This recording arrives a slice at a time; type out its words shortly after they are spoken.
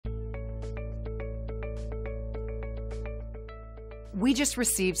We just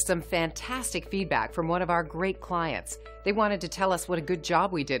received some fantastic feedback from one of our great clients. They wanted to tell us what a good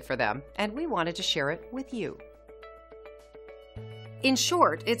job we did for them, and we wanted to share it with you. In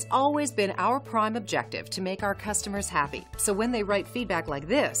short, it's always been our prime objective to make our customers happy. So when they write feedback like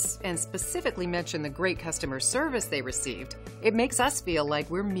this, and specifically mention the great customer service they received, it makes us feel like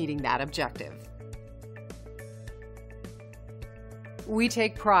we're meeting that objective. We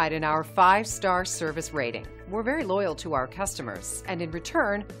take pride in our 5-star service rating. We're very loyal to our customers, and in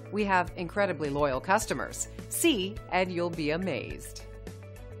return, we have incredibly loyal customers. See, and you'll be amazed.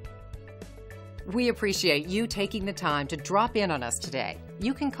 We appreciate you taking the time to drop in on us today.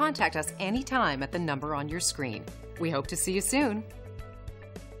 You can contact us anytime at the number on your screen. We hope to see you soon.